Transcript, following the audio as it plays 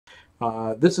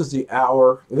This is the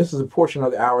hour. This is a portion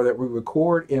of the hour that we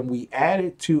record, and we add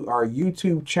it to our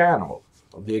YouTube channel,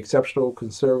 the Exceptional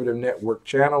Conservative Network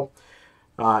channel.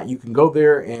 You can go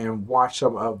there and watch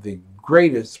some of the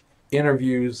greatest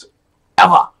interviews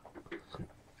ever.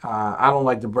 I don't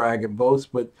like to brag and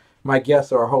boast, but my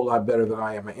guests are a whole lot better than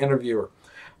I am an interviewer.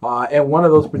 And one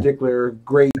of those particular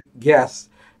great guests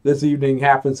this evening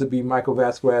happens to be Michael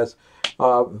Vasquez,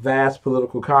 Vass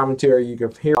political commentary you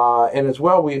can hear. And as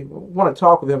well, we want to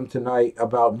talk with him tonight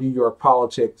about New York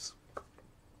politics.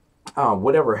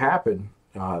 Whatever happened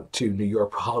to New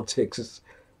York politics,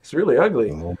 it's really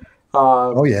ugly.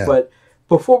 Oh yeah. But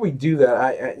before we do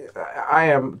that, I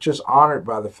am just honored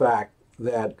by the fact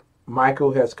that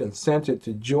Michael has consented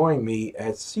to join me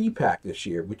at CPAC this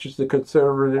year, which is the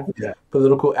Conservative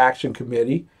Political Action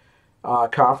Committee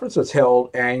conference that's held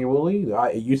annually.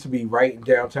 It used to be right in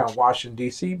downtown Washington,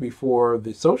 D.C. before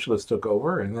the socialists took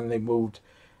over, and then they moved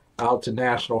out to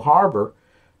National Harbor,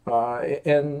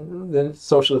 and then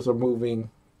socialists are moving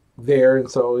there, and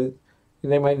so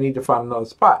they might need to find another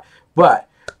spot. But,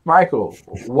 Michael,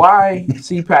 why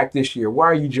CPAC this year? Why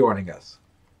are you joining us?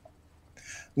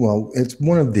 Well, it's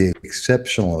one of the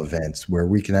exceptional events where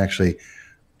we can actually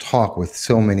talk with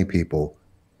so many people,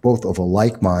 both of a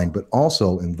like mind, but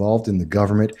also involved in the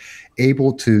government,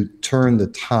 able to turn the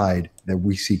tide that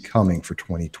we see coming for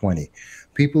 2020.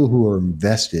 People who are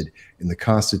invested in the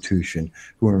Constitution,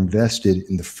 who are invested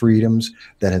in the freedoms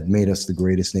that have made us the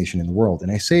greatest nation in the world.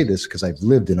 And I say this because I've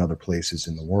lived in other places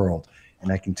in the world,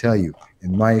 and I can tell you,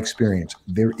 in my experience,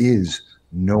 there is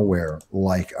nowhere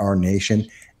like our nation,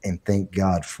 and thank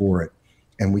God for it.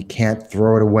 And we can't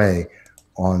throw it away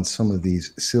on some of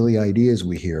these silly ideas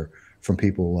we hear from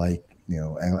people like,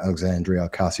 Alexandria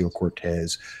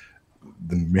Ocasio-Cortez,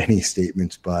 the many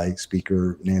statements by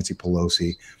Speaker Nancy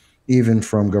Pelosi, even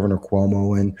from Governor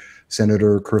Cuomo and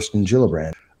Senator Kirsten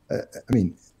Gillibrand.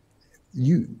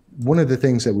 One of the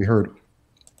things that we heard,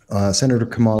 Senator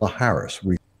Kamala Harris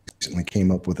recently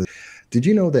came up with it. Did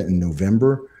you know that in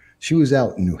November, she was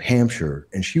out in New Hampshire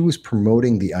and she was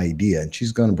promoting the idea, and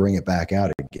she's going to bring it back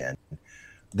out again,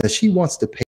 that she wants to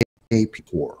pay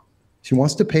poor. She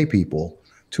wants to pay people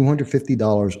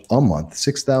 $250 a month,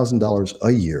 $6,000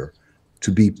 a year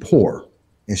to be poor.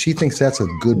 And she thinks that's a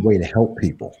good way to help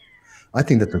people. I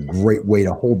think that's a great way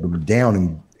to hold them down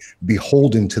and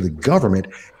beholden to the government.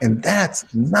 And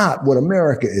that's not what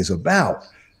America is about.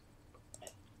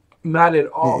 Not at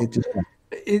all.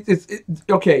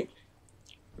 Okay.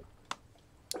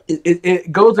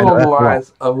 It goes along the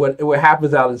lines of what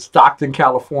happens out in Stockton,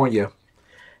 California.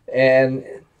 And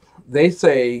they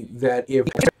say that if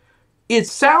it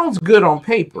sounds good on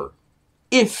paper,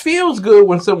 it feels good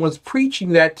when someone's preaching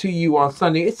that to you on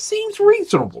Sunday. It seems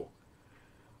reasonable.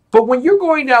 But when you're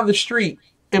going down the street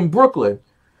in Brooklyn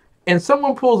and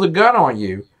someone pulls a gun on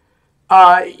you,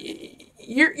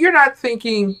 you're not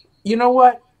thinking, you know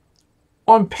what?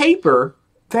 On paper,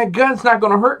 that gun's not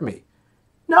going to hurt me.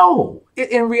 No,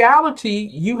 in reality,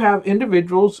 you have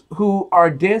individuals who are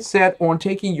dead set on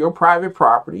taking your private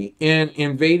property and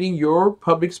invading your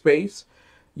public space,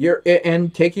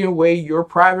 and taking away your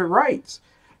private rights.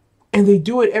 And they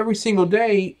do it every single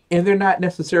day, and they're not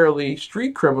necessarily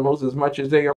street criminals as much as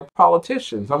they are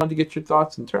politicians. I want to get your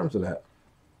thoughts in terms of that.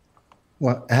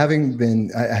 Well,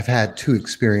 I've had two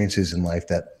experiences in life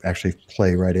that actually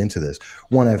play right into this.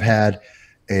 One, I've had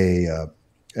a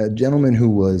gentleman who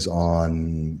was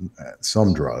on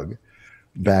some drug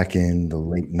back in the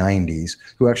late 90s,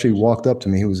 who actually walked up to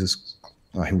me. He was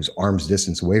arm's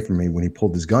distance away from me when he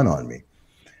pulled his gun on me.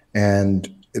 And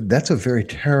that's a very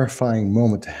terrifying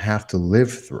moment to have to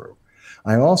live through.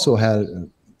 I also had,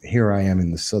 here I am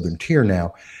in the Southern Tier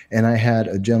now, and I had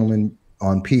a gentleman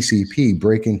on PCP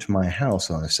break into my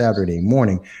house on a Saturday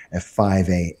morning at 5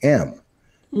 a.m.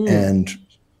 And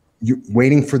you're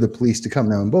waiting for the police to come.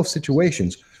 Now, in both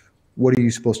situations, what are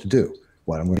you supposed to do?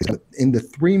 In the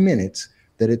 3 minutes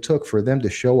that it took for them to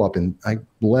show up, and I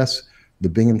bless the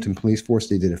Binghamton Police Force,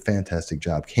 they did a fantastic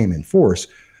job, came in force.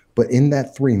 But in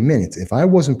that 3 minutes, if I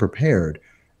wasn't prepared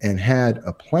and had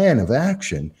a plan of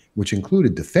action, which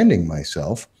included defending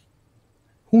myself,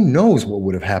 who knows what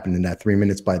would have happened in that 3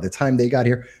 minutes by the time they got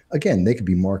here? Again, they could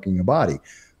be marking a body.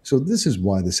 So this is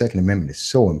why the Second Amendment is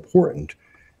so important.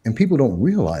 And people don't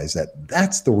realize that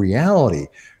that's the reality,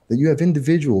 that you have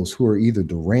individuals who are either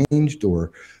deranged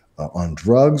or on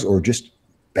drugs or just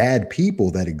bad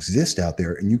people that exist out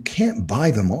there, and you can't buy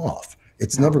them off.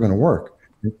 It's never going to work.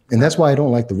 And that's why I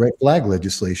don't like the red flag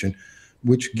legislation,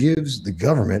 which gives the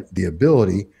government the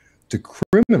ability to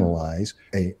criminalize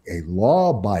a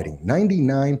law-abiding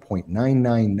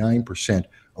 99.999%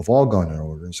 of all gun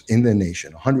owners in the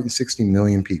nation, 160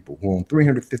 million people who own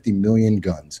 350 million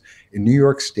guns. In New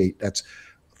York State, that's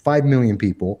 5 million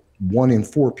people, 1 in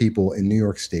 4 people in New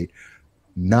York State.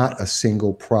 Not a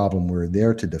single problem. We're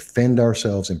there to defend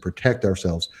ourselves and protect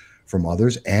ourselves from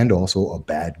others and also a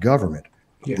bad government.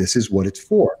 Yeah. This is what it's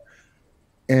for.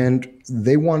 And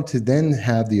they want to then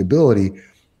have the ability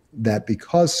that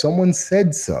because someone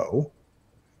said so,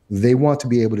 they want to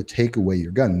be able to take away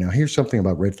your gun. Now, here's something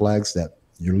about red flags that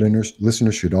your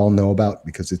listeners should all know about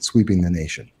because it's sweeping the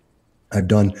nation. I've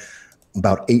done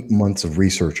about 8 months of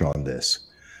research on this.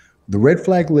 The red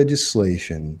flag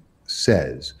legislation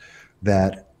says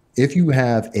that if you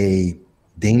have a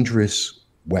dangerous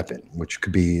weapon, which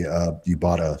could be you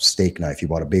bought a steak knife, you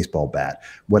bought a baseball bat,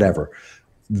 whatever,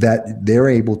 that they're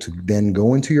able to then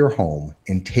go into your home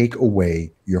and take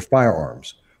away your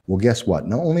firearms. Well, guess what?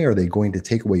 Not only are they going to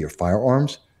take away your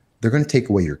firearms, they're going to take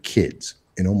away your kids.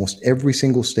 In almost every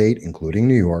single state, including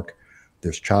New York,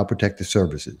 there's Child Protective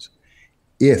Services.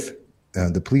 If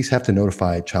the police have to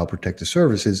notify Child Protective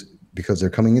Services because they're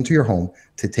coming into your home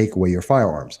to take away your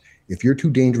firearms. If you're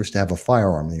too dangerous to have a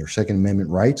firearm in your Second Amendment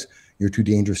rights, you're too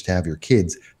dangerous to have your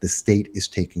kids, the state is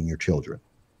taking your children.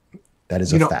 That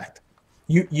is a fact.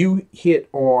 You hit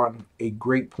on a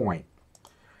great point.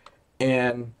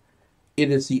 And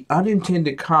it is the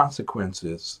unintended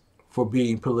consequences for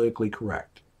being politically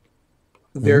correct.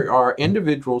 There are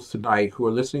individuals tonight who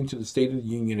are listening to the State of the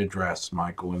Union address,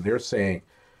 Michael, and they're saying,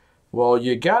 well,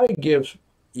 you got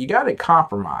to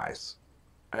compromise.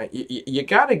 You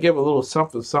got to give a little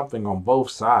something on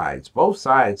both sides. Both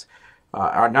sides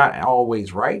are not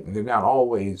always right, and they're not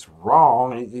always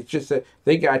wrong. It's just that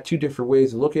they got two different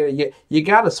ways to look at it. You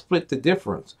got to split the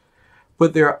difference.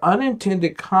 But there are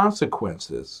unintended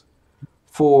consequences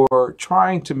for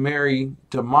trying to marry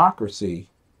democracy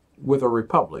with a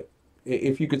republic.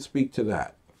 If you could speak to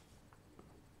that.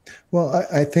 Well,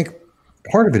 I think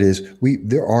part of it is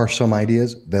there are some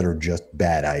ideas that are just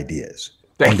bad ideas,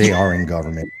 and they are in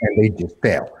government, and they just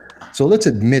fail. So let's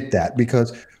admit that,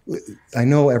 because I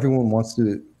know everyone wants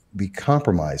to be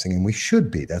compromising, and we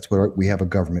should be. That's what we have a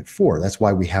government for. That's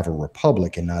why we have a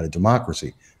republic and not a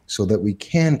democracy, so that we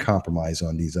can compromise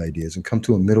on these ideas and come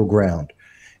to a middle ground.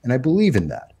 And I believe in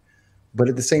that. But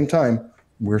at the same time,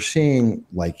 we're seeing,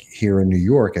 like here in New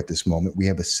York at this moment, we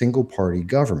have a single party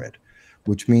government,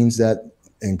 which means that,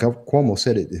 and Cuomo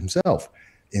said it himself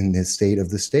in his State of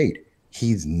the State,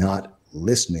 he's not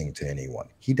listening to anyone.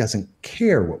 He doesn't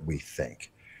care what we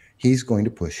think. He's going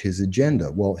to push his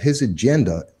agenda. Well, his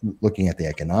agenda, looking at the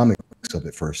economics of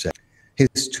it for a second,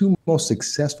 his 2 most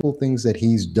successful things that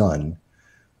he's done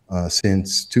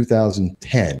since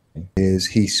 2010 is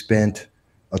he spent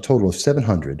a total of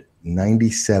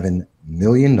 $797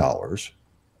 million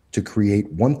to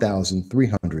create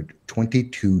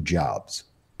 1,322 jobs.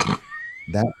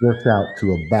 That works out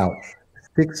to about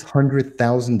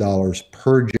 $600,000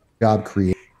 per job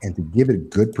created. And to give it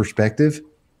good perspective,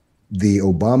 the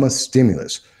Obama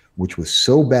stimulus, which was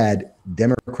so bad,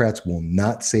 Democrats will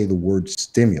not say the word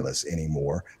stimulus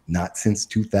anymore, not since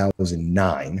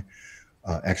 2009,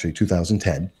 actually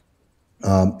 2010.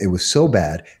 It was so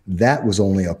bad, that was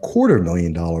only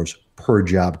 $250,000 per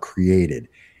job created.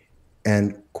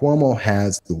 And Cuomo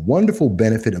has the wonderful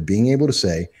benefit of being able to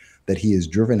say that he has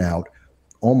driven out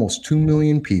almost 2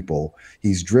 million people.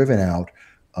 He's driven out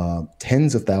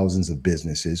tens of thousands of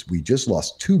businesses. We just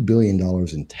lost $2 billion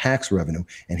in tax revenue.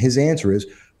 And his answer is,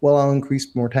 well, I'll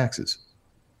increase more taxes.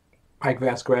 Mike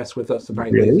Vasquez with us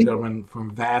tonight, ladies and gentlemen,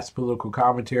 from Vass Political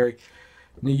Commentary.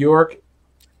 New York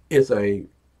is a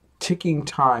ticking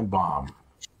time bomb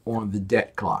on the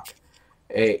debt clock.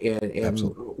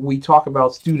 And we talk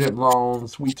about student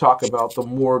loans, we talk about the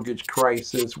mortgage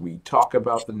crisis, we talk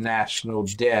about the national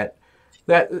debt.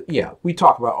 We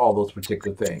talk about all those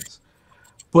particular things.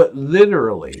 But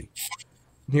literally,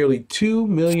 nearly 2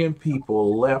 million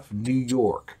people left New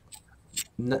York,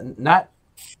 not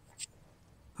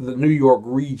the New York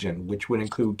region, which would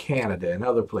include Canada and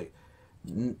other places.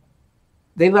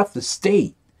 They left the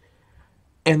state.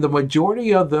 And the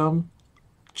majority of them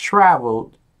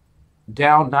traveled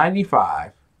down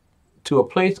 95 to a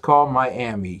place called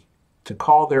Miami to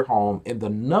call their home. And the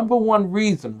number one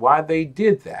reason why they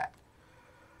did that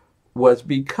was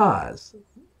because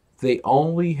they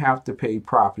only have to pay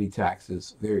property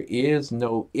taxes. There is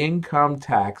no income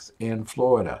tax in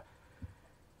Florida.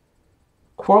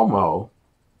 Cuomo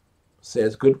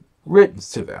says good riddance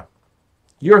to them.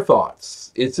 Your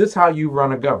thoughts? Is this how you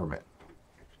run a government?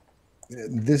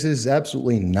 This is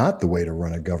absolutely not the way to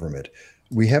run a government.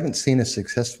 We haven't seen a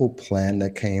successful plan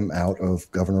that came out of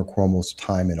Governor Cuomo's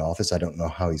time in office. I don't know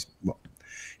how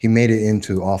He made it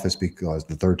into office because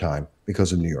the third time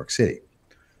because of New York City.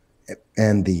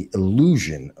 And the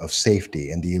illusion of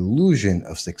safety and the illusion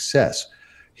of success.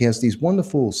 He has these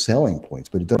wonderful selling points,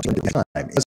 but it doesn't have time.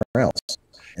 It's somewhere else.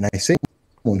 And I say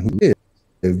someone who lived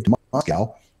in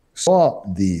Moscow saw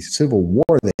the civil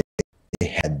war they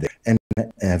had there and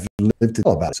have lived to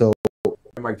tell about it. So,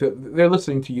 Mike, they're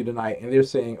listening to you tonight, and they're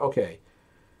saying, "Okay,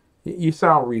 you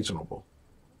sound reasonable,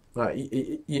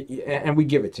 and we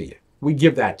give it to you. We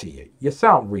give that to you. You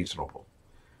sound reasonable,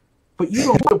 but you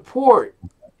don't support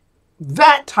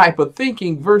that type of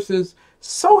thinking versus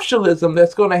socialism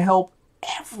that's going to help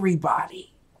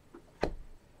everybody."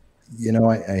 You know,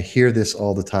 I hear this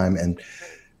all the time, and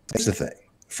that's the thing.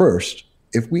 First,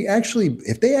 if they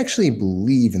actually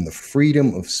believe in the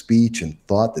freedom of speech and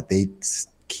thought that they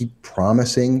keep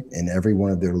promising in every one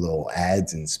of their little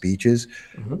ads and speeches,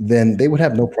 then they would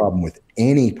have no problem with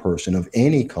any person of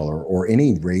any color or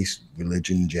any race,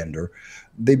 religion, gender.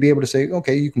 They'd be able to say,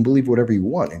 okay, you can believe whatever you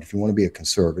want. And if you want to be a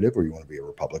conservative or you want to be a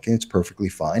Republican, it's perfectly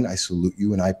fine. I salute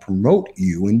you and I promote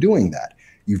you in doing that.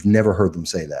 You've never heard them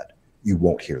say that. You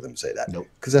won't hear them say that. Nope.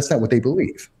 Because that's not what they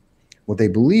believe. What they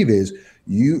believe is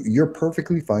you're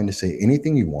perfectly fine to say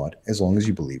anything you want as long as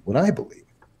you believe what I believe.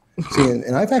 See,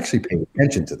 and I've actually paid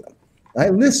attention to them. I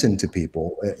listen to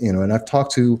people, you know, and I've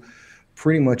talked to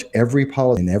pretty much every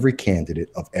politician, every candidate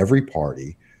of every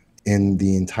party in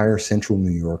the entire central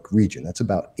New York region. That's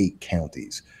about 8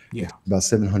 counties. Yeah. About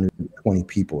 720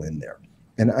 people in there.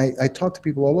 And I talk to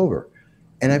people all over.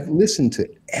 And I've listened to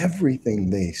everything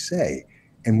they say.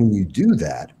 And when you do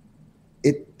that,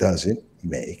 it doesn't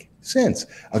make sense.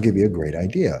 I'll give you a great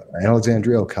idea.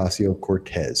 Alexandria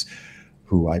Ocasio-Cortez,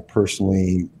 who I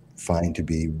personally find to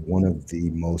be one of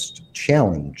the most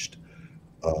challenged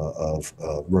of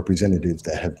representatives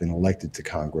that have been elected to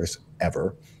Congress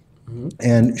ever.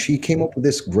 And she came up with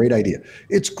this great idea.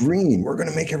 It's green. We're going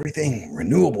to make everything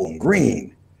renewable and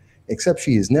green. Except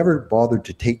she has never bothered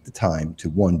to take the time to,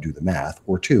 1, do the math,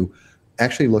 or 2,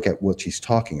 actually look at what she's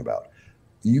talking about.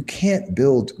 You can't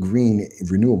build green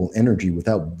renewable energy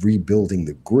without rebuilding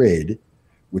the grid,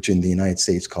 which in the United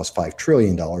States costs $5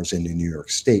 trillion, and in New York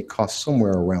State costs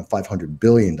somewhere around $500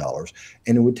 billion,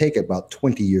 and it would take about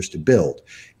 20 years to build.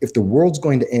 If the world's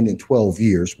going to end in 12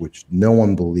 years, which no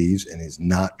one believes and is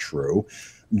not true,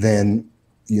 then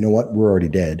you know what? We're already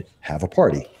dead. Have a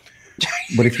party.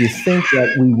 But if you think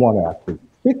that we want to actually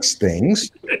fix things,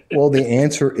 well, the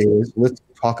answer is let's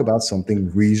talk about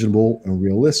something reasonable and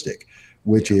realistic,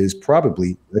 which is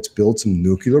probably let's build some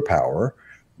nuclear power.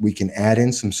 We can add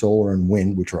in some solar and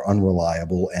wind, which are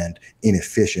unreliable and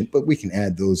inefficient, but we can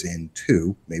add those in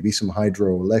too, maybe some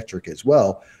hydroelectric as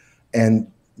well.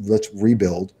 And let's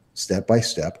rebuild step by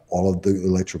step all of the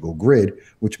electrical grid,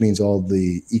 which means all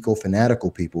the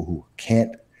eco-fanatical people who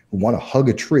want to hug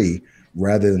a tree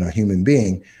rather than a human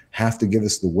being have to give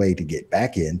us the way to get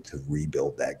back in to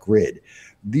rebuild that grid.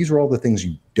 These are all the things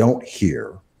you don't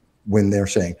hear when they're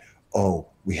saying, oh,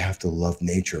 we have to love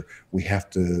nature. We have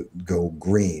to go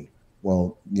green.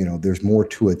 Well, you know, there's more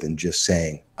to it than just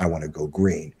saying, I want to go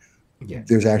green. Yeah.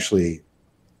 There's actually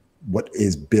what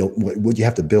is built, what you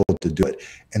have to build to do it.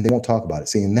 And they won't talk about it.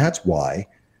 See, and that's why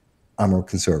I'm a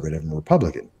conservative and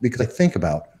Republican, because I think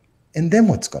about, and then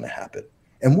what's going to happen?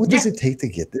 And what does it take to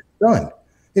get this done?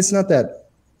 It's not that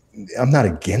I'm not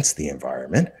against the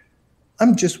environment.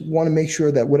 I just want to make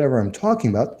sure that whatever I'm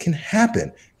talking about can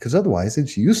happen, because otherwise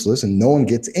it's useless and no one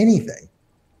gets anything.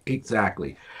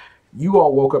 Exactly. You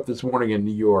all woke up this morning in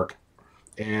New York,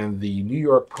 and the New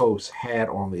York Post had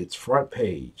on its front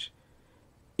page,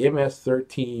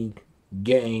 MS-13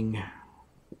 gang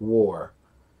war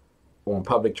on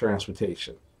public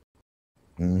transportation.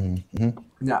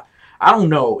 Now, I don't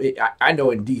know. I know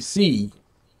in D.C.,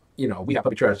 you know, we have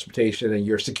public transportation and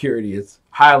your security is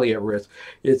highly at risk.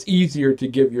 It's easier to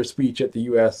give your speech at the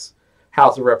U.S.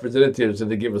 House of Representatives than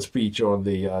to give a speech on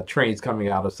the trains coming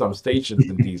out of some stations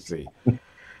in D.C.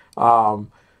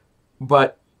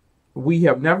 But we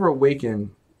have never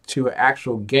awakened to an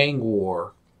actual gang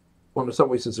war on the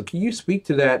subway system. Can you speak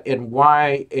to that and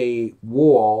why a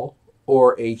wall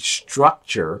or a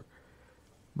structure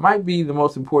might be the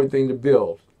most important thing to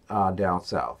build down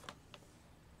south?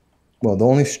 Well, the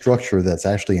only structure that's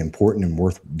actually important and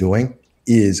worth doing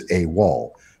is a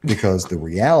wall, because the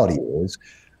reality is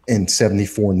in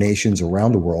 74 nations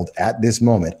around the world at this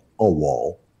moment, a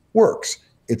wall works.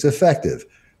 It's effective.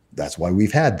 That's why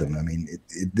we've had them. I mean,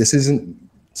 this isn't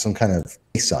some kind of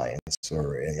science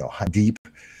or deep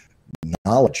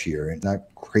knowledge here. It's not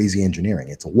crazy engineering.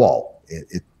 It's a wall.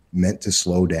 It's meant to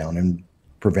slow down and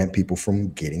prevent people from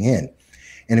getting in.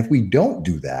 And if we don't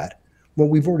do that, well,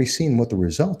 we've already seen what the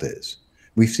result is.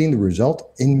 We've seen the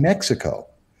result in Mexico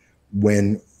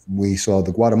when we saw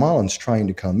the Guatemalans trying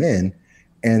to come in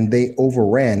and they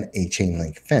overran a chain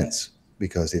link fence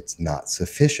because it's not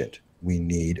sufficient. We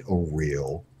need a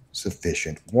real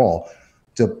sufficient wall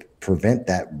to prevent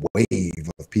that wave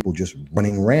of people just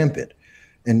running rampant.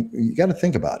 And you got to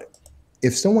think about it.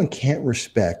 If someone can't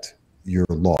respect your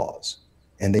laws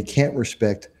and they can't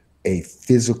respect a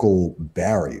physical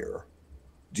barrier,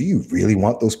 do you really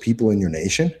want those people in your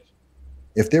nation?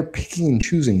 If they're picking and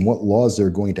choosing what laws they're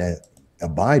going to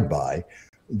abide by,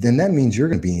 then that means you're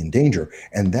going to be in danger.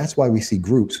 And that's why we see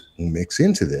groups who mix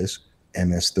into this,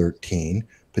 MS-13,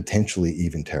 potentially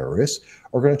even terrorists,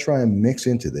 are going to try and mix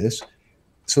into this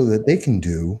so that they can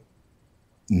do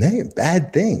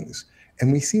bad things.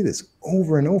 And we see this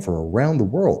over and over around the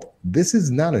world. This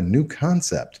is not a new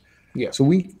concept. Yeah. So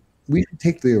we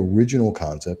take the original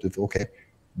concept of, okay,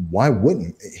 why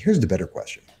wouldn't, here's the better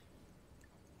question.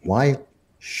 Why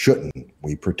shouldn't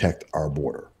we protect our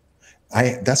border?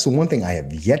 That's the one thing I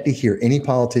have yet to hear any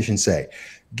politician say.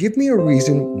 Give me a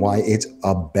reason why it's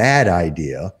a bad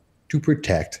idea to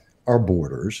protect our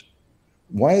borders.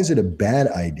 Why is it a bad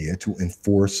idea to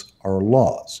enforce our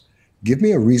laws? Give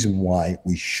me a reason why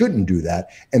we shouldn't do that,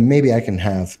 and maybe I can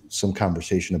have some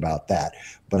conversation about that.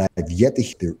 But I've yet to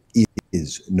hear there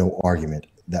is no argument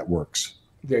that works.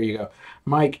 There you go.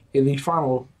 Mike, in these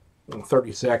final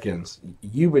 30 seconds,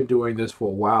 you've been doing this for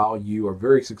a while. You are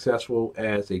very successful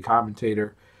as a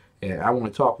commentator, and I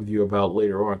want to talk with you about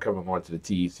later on coming on to the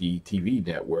TECN TV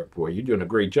network. Boy, you're doing a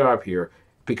great job here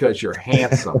because you're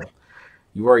handsome.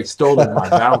 You've already stolen my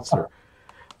bouncer.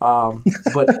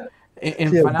 But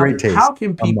in finality, how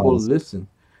can people listen?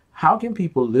 How can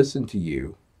people listen to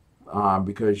you?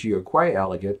 Because you're quite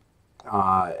elegant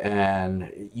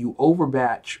and you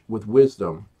overmatch with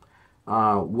wisdom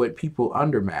what people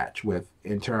undermatch with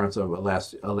in terms of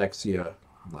Alexandria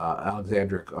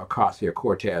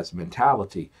Ocasio-Cortez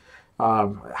mentality.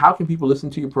 How can people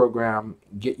listen to your program,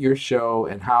 get your show,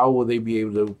 and how will they be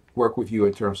able to work with you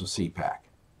in terms of CPAC?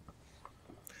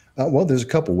 Well, there's a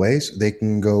couple ways. They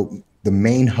can go, the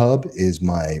main hub is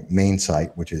my main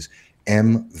site, which is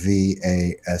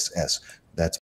MVASS. That's